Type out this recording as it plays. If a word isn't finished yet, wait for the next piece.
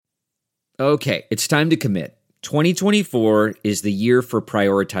Okay, it's time to commit. 2024 is the year for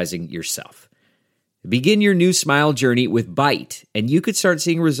prioritizing yourself. Begin your new smile journey with Byte, and you could start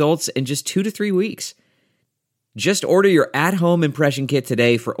seeing results in just 2 to 3 weeks. Just order your at-home impression kit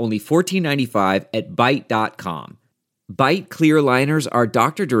today for only $14.95 at Byte.com. Byte clear liners are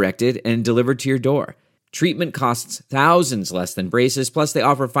doctor-directed and delivered to your door. Treatment costs thousands less than braces, plus they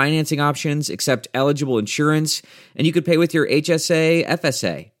offer financing options, accept eligible insurance, and you could pay with your HSA,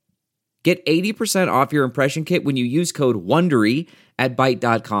 FSA. Get 80% off your impression kit when you use code WONDERY at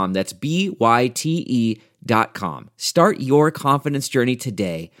Byte.com. That's BYTE.com. Start your confidence journey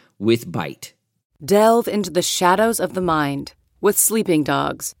today with Byte. Delve into the shadows of the mind with Sleeping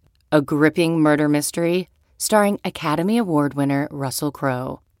Dogs, a gripping murder mystery starring Academy Award winner Russell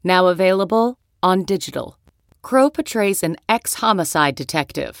Crowe. Now available on digital. Crowe portrays an ex-homicide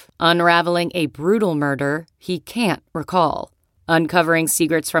detective unraveling a brutal murder he can't recall. Uncovering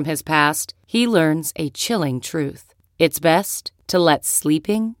secrets from his past, he learns a chilling truth. It's best to let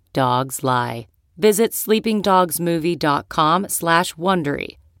sleeping dogs lie. Visit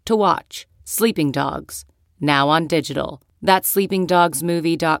sleepingdogsmovie.com/Wondery to watch Sleeping Dogs, now on digital. That's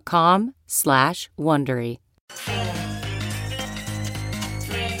sleepingdogsmovie.com/Wondery.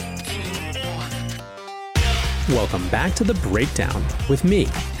 Welcome back to The Breakdown with me,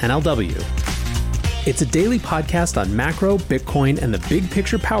 NLW. It's a daily podcast on macro, Bitcoin, and the big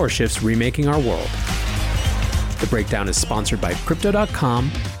picture power shifts remaking our world. The Breakdown is sponsored by Crypto.com,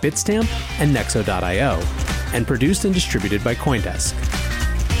 Bitstamp, and Nexo.io, and produced and distributed by CoinDesk.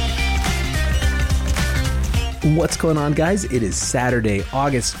 What's going on, guys? It is Saturday,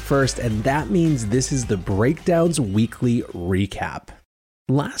 August 1st, and that means this is the Breakdown's weekly recap.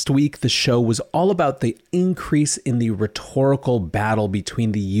 Last week, the show was all about the increase in the rhetorical battle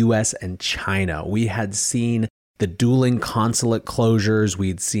between the US and China. We had seen the dueling consulate closures.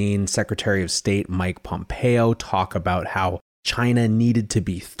 We'd seen Secretary of State Mike Pompeo talk about how China needed to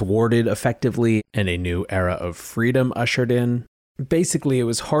be thwarted effectively and a new era of freedom ushered in. Basically, it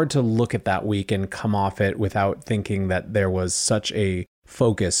was hard to look at that week and come off it without thinking that there was such a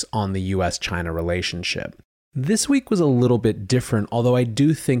focus on the US-China relationship. This week was a little bit different, although I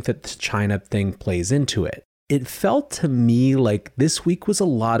do think that the China thing plays into it. It felt to me like this week was a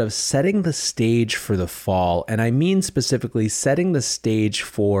lot of setting the stage for the fall, and I mean specifically setting the stage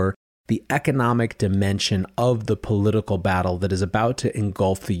for the economic dimension of the political battle that is about to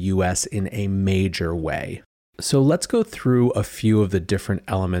engulf the US in a major way. So let's go through a few of the different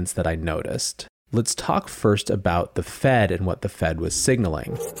elements that I noticed. Let's talk first about the Fed and what the Fed was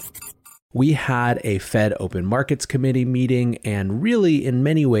signaling. We had a Fed Open Markets Committee meeting, and really, in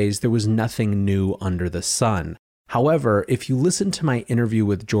many ways, there was nothing new under the sun. However, if you listen to my interview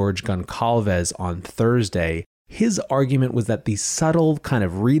with George Goncalves on Thursday, his argument was that the subtle kind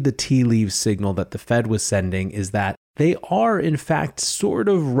of read the tea leaves signal that the Fed was sending is that they are, in fact, sort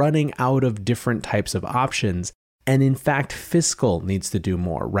of running out of different types of options. And in fact, fiscal needs to do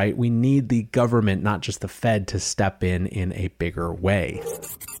more, right? We need the government, not just the Fed, to step in a bigger way.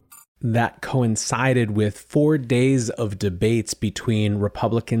 That coincided with 4 days of debates between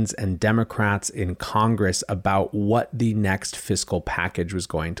Republicans and Democrats in Congress about what the next fiscal package was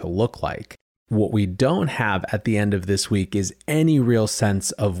going to look like. What we don't have at the end of this week is any real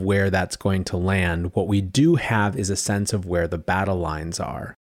sense of where that's going to land. What we do have is a sense of where the battle lines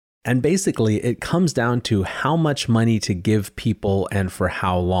are. And basically, it comes down to how much money to give people and for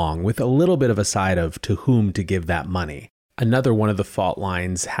how long, with a little bit of a side of to whom to give that money. Another one of the fault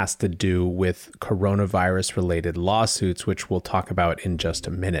lines has to do with coronavirus-related lawsuits, which we'll talk about in just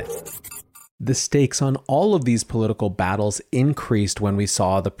a minute. The stakes on all of these political battles increased when we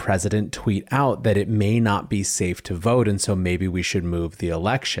saw the president tweet out that it may not be safe to vote, and so maybe we should move the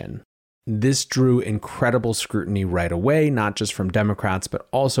election. This drew incredible scrutiny right away, not just from Democrats, but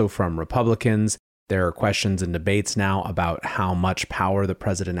also from Republicans. There are questions and debates now about how much power the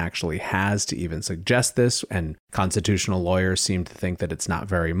president actually has to even suggest this, and constitutional lawyers seem to think that it's not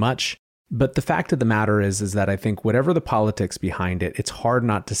very much. But the fact of the matter is that I think whatever the politics behind it, it's hard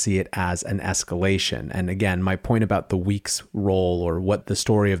not to see it as an escalation. And again, my point about the week's role or what the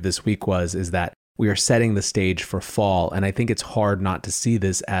story of this week was is that we are setting the stage for fall. And I think it's hard not to see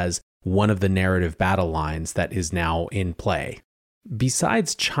this as one of the narrative battle lines that is now in play.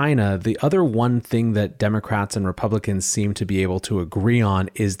 Besides China, the other one thing that Democrats and Republicans seem to be able to agree on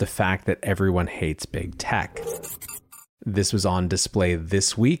is the fact that everyone hates big tech. This was on display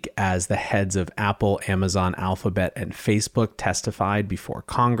this week as the heads of Apple, Amazon, Alphabet, and Facebook testified before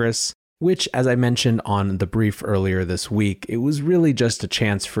Congress, which, as I mentioned on the brief earlier this week, it was really just a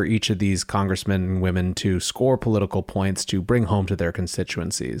chance for each of these congressmen and women to score political points to bring home to their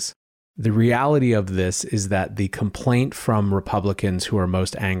constituencies. The reality of this is that the complaint from Republicans who are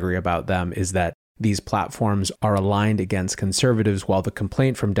most angry about them is that these platforms are aligned against conservatives, while the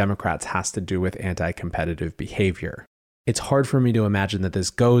complaint from Democrats has to do with anti-competitive behavior. It's hard for me to imagine that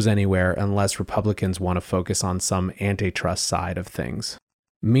this goes anywhere unless Republicans want to focus on some antitrust side of things.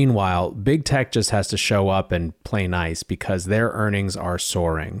 Meanwhile, big tech just has to show up and play nice because their earnings are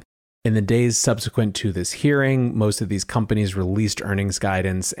soaring. In the days subsequent to this hearing, most of these companies released earnings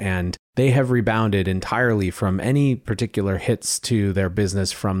guidance, and they have rebounded entirely from any particular hits to their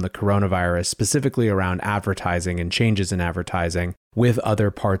business from the coronavirus, specifically around advertising and changes in advertising with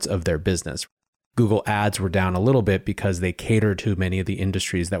other parts of their business. Google Ads were down a little bit because they cater to many of the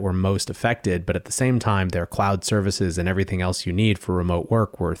industries that were most affected, but at the same time, their cloud services and everything else you need for remote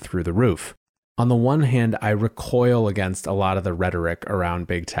work were through the roof. On the one hand, I recoil against a lot of the rhetoric around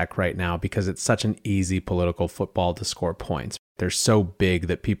big tech right now because it's such an easy political football to score points. They're so big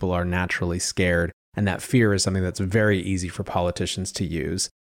that people are naturally scared, and that fear is something that's very easy for politicians to use.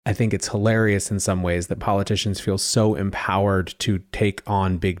 I think it's hilarious in some ways that politicians feel so empowered to take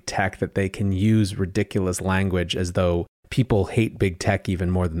on big tech that they can use ridiculous language as though people hate big tech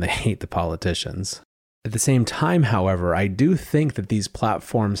even more than they hate the politicians. At the same time, however, I do think that these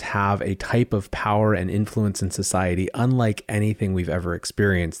platforms have a type of power and influence in society unlike anything we've ever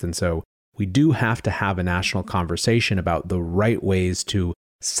experienced. And so we do have to have a national conversation about the right ways to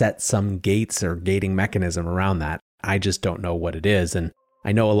set some gates or gating mechanism around that. I just don't know what it is. And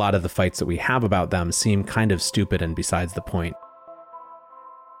I know a lot of the fights that we have about them seem kind of stupid and besides the point.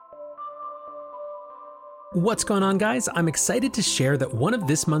 What's going on, guys? I'm excited to share that one of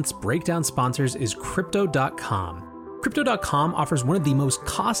this month's breakdown sponsors is Crypto.com. Crypto.com offers one of the most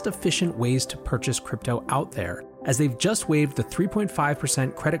cost-efficient ways to purchase crypto out there, as they've just waived the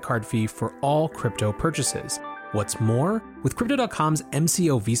 3.5% credit card fee for all crypto purchases. What's more, with Crypto.com's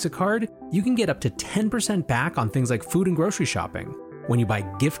MCO Visa card, you can get up to 10% back on things like food and grocery shopping. When you buy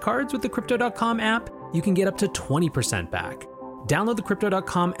gift cards with the Crypto.com app, you can get up to 20% back. Download the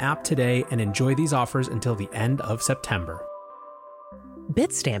Crypto.com app today and enjoy these offers until the end of September.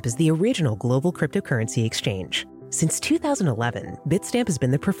 Bitstamp is the original global cryptocurrency exchange. Since 2011, Bitstamp has been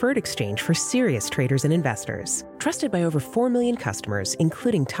the preferred exchange for serious traders and investors, trusted by over 4 million customers,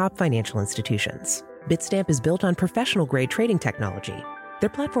 including top financial institutions. Bitstamp is built on professional-grade trading technology. Their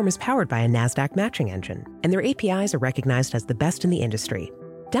platform is powered by a NASDAQ matching engine, and their APIs are recognized as the best in the industry.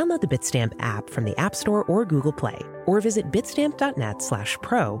 Download the Bitstamp app from the App Store or Google Play, or visit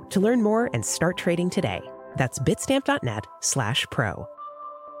bitstamp.net/pro to learn more and start trading today. That's bitstamp.net/pro.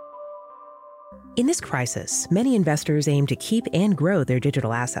 In this crisis, many investors aim to keep and grow their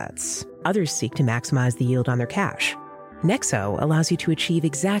digital assets. Others seek to maximize the yield on their cash. Nexo allows you to achieve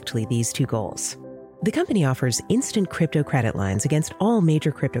exactly these two goals. The company offers instant crypto credit lines against all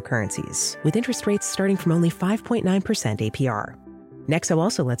major cryptocurrencies, with interest rates starting from only 5.9% APR. Nexo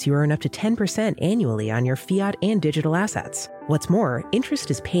also lets you earn up to 10% annually on your fiat and digital assets. What's more,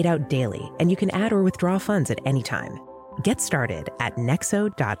 interest is paid out daily, and you can add or withdraw funds at any time. Get started at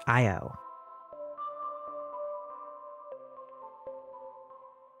nexo.io.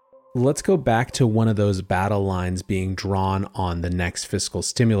 Let's go back to one of those battle lines being drawn on the next fiscal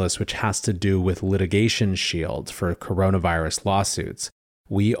stimulus, which has to do with litigation shields for coronavirus lawsuits.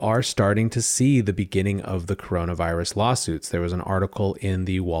 We are starting to see the beginning of the coronavirus lawsuits. There was an article in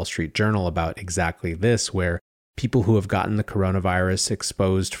the Wall Street Journal about exactly this, where people who have gotten the coronavirus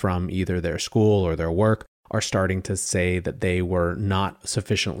exposed from either their school or their work are starting to say that they were not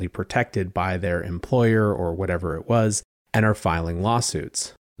sufficiently protected by their employer or whatever it was, and are filing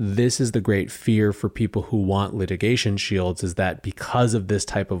lawsuits. This is the great fear for people who want litigation shields, is that because of this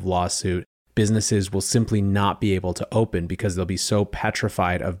type of lawsuit, businesses will simply not be able to open because they'll be so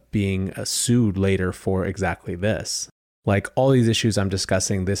petrified of being sued later for exactly this. Like all these issues I'm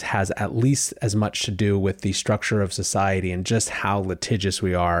discussing, this has at least as much to do with the structure of society and just how litigious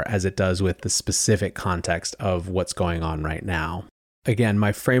we are as it does with the specific context of what's going on right now. Again,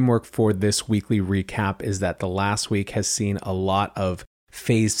 my framework for this weekly recap is that the last week has seen a lot of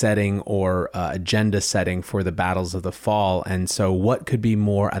phase setting or agenda setting for the battles of the fall. And so what could be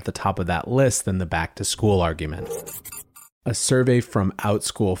more at the top of that list than the back to school argument? A survey from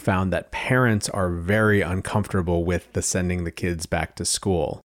OutSchool found that parents are very uncomfortable with the sending the kids back to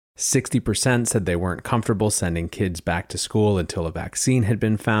school. 60% said they weren't comfortable sending kids back to school until a vaccine had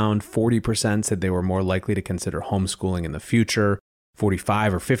been found. 40% said they were more likely to consider homeschooling in the future.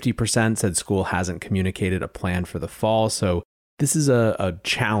 45 or 50% said school hasn't communicated a plan for the fall. So this is a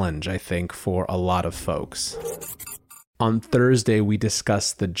challenge, I think, for a lot of folks. On Thursday, we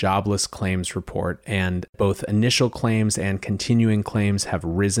discussed the jobless claims report, and both initial claims and continuing claims have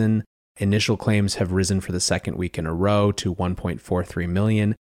risen. Initial claims have risen for the second week in a row to 1.43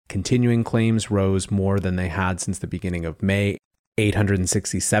 million. Continuing claims rose more than they had since the beginning of May,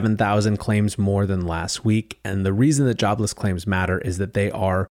 867,000 claims more than last week. And the reason that jobless claims matter is that they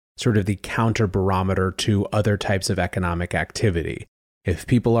are sort of the counter barometer to other types of economic activity. If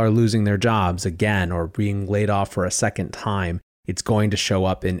people are losing their jobs again or being laid off for a second time, it's going to show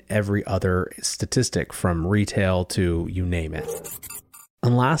up in every other statistic from retail to you name it.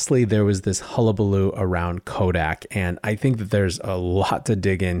 And lastly, there was this hullabaloo around Kodak, and I think that there's a lot to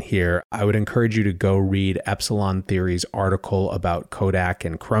dig in here. I would encourage you to go read Epsilon Theory's article about Kodak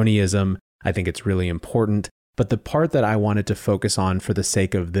and cronyism. I think it's really important. But the part that I wanted to focus on for the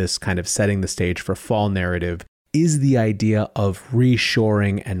sake of this kind of setting the stage for fall narrative is the idea of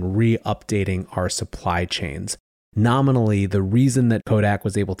reshoring and re-updating our supply chains. Nominally, the reason that Kodak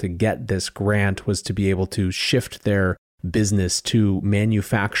was able to get this grant was to be able to shift their business to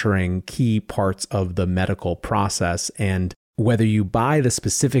manufacturing key parts of the medical process. And whether you buy the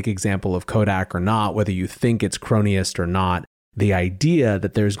specific example of Kodak or not, whether you think it's cronyist or not, the idea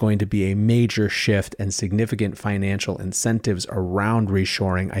that there's going to be a major shift and significant financial incentives around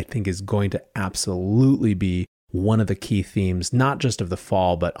reshoring, I think is going to absolutely be one of the key themes, not just of the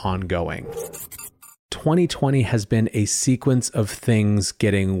fall, but ongoing. 2020 has been a sequence of things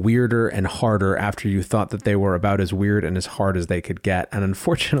getting weirder and harder after you thought that they were about as weird and as hard as they could get. And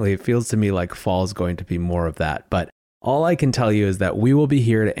unfortunately, it feels to me like fall is going to be more of that. But all I can tell you is that we will be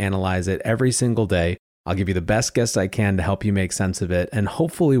here to analyze it every single day. I'll give you the best guess I can to help you make sense of it. And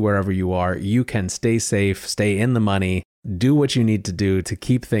hopefully wherever you are, you can stay safe, stay in the money, do what you need to do to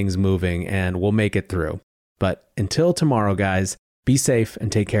keep things moving, and we'll make it through. But until tomorrow, guys, be safe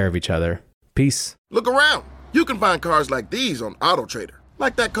and take care of each other. Peace. Look around. You can find cars like these on AutoTrader,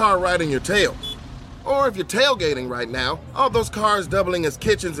 like that car riding your tail. Or if you're tailgating right now, all those cars doubling as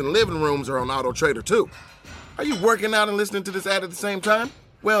kitchens and living rooms are on AutoTrader too. Are you working out and listening to this ad at the same time?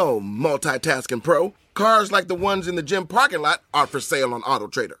 Well, multitasking pro, cars like the ones in the gym parking lot are for sale on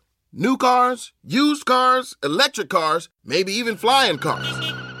AutoTrader. New cars, used cars, electric cars, maybe even flying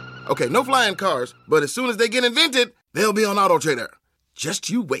cars. Okay, no flying cars, but as soon as they get invented, they'll be on AutoTrader. Just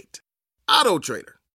you wait. AutoTrader.